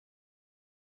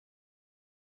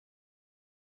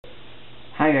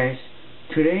Hi guys,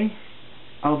 today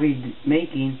I'll be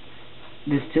making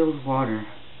distilled water.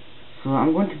 So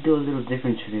I'm going to do a little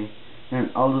different today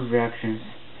than all those reactions.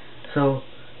 So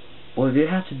what you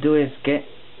have to do is get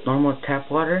normal tap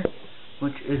water,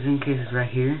 which is in cases right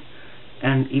here,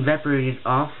 and evaporate it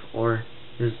off, or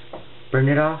just burn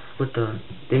it off with the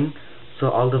thing, so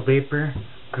all the vapor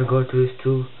could go to these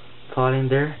two fall in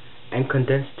there and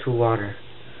condense to water.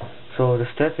 So the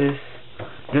step is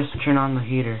just turn on the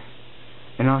heater,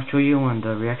 and I'll show you when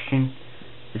the reaction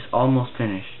is almost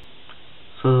finished.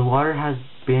 So the water has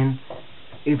been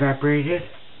evaporated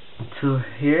to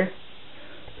here.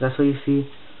 That's what you see,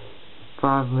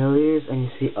 5 milliliters, and you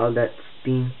see all that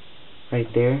steam right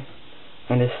there,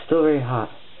 and it's still very hot.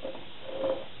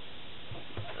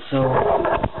 So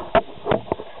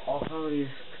I'll probably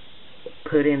just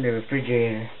put it in the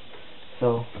refrigerator.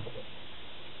 So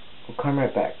we'll come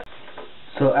right back.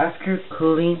 So after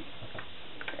cooling,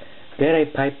 get a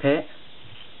pipette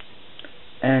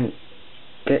and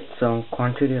get some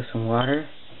quantity of some water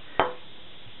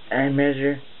and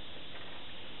measure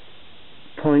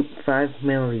 0.5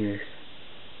 milliliters.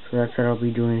 So that's what I'll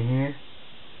be doing here.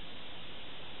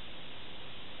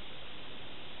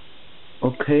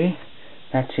 Okay,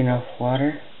 that's enough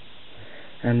water,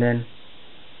 and then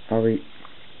I'll be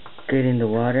getting the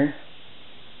water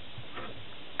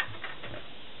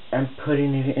and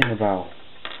putting it in the bowl,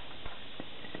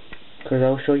 because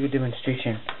I'll show you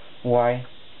demonstration why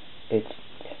it's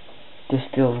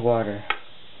distilled water.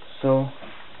 So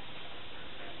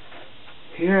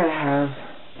here I have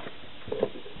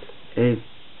a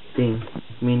thing,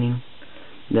 meaning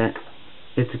that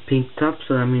it's a pink top,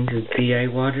 so that means it's DI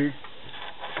water,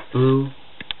 blue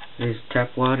is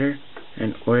tap water,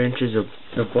 and orange is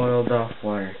the boiled off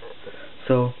water.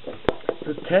 So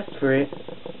to test for it,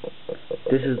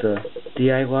 this is the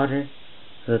DI water,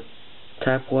 the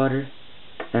tap water,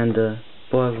 and the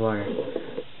boiled water.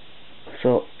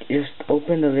 So just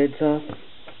open the lids off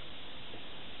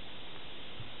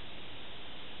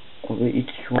over each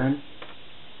one.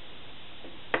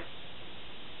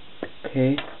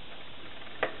 Okay,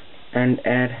 and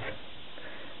add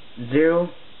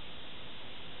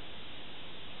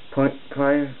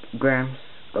 0.5 grams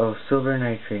of silver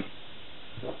nitrate.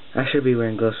 I should be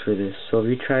wearing gloves for this, so if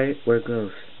you try it, wear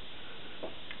gloves.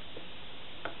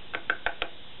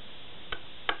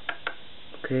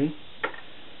 Okay,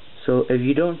 so if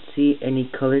you don't see any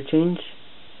color change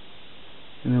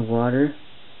in the water,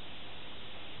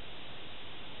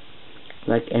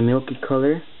 like a milky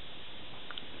color,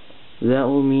 that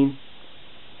will mean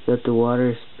that the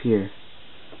water is pure.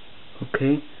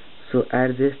 Okay, so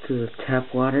add this to the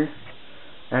tap water,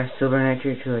 add silver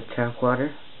nitrate to the tap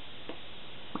water,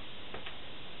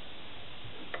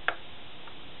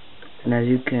 and as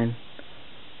you can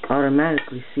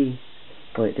automatically see,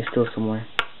 wait, there's still some more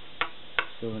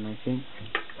silver nitrate,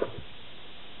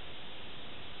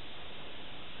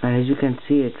 and as you can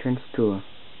see, it turns to a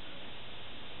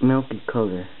milky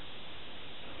color.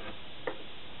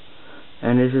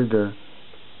 And this is the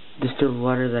distilled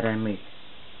water that I make.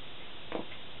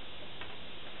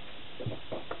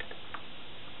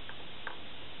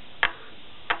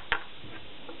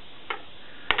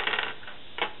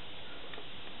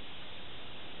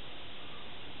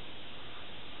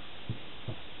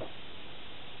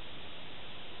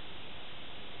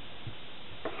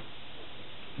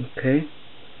 Okay,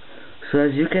 so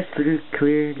as you can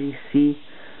clearly see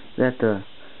that the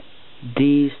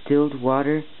distilled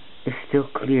water is still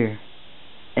clear,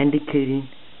 indicating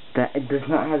that it does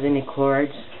not have any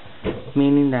chlorides,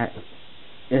 meaning that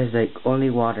it is like only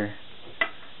water.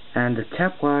 And the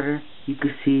tap water, you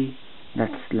can see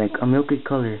that's like a milky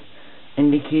color,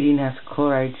 indicating it has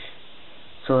chlorides,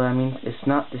 so that means it's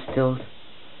not distilled,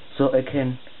 so it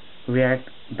can react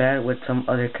bad with some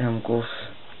other chemicals.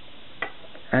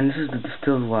 And this is the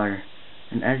distilled water,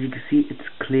 and as you can see, it's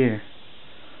clear.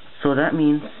 So that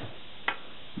means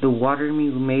the water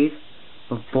you made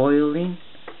of boiling,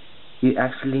 you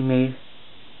actually made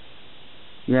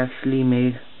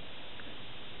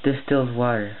distilled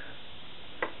water.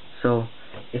 So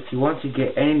if you want to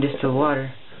get any distilled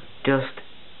water, just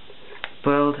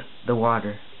boil the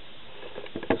water.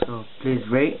 So please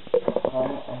rate,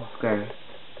 comment, and subscribe.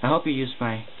 I hope you use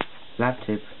my lab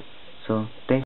tip. So thanks.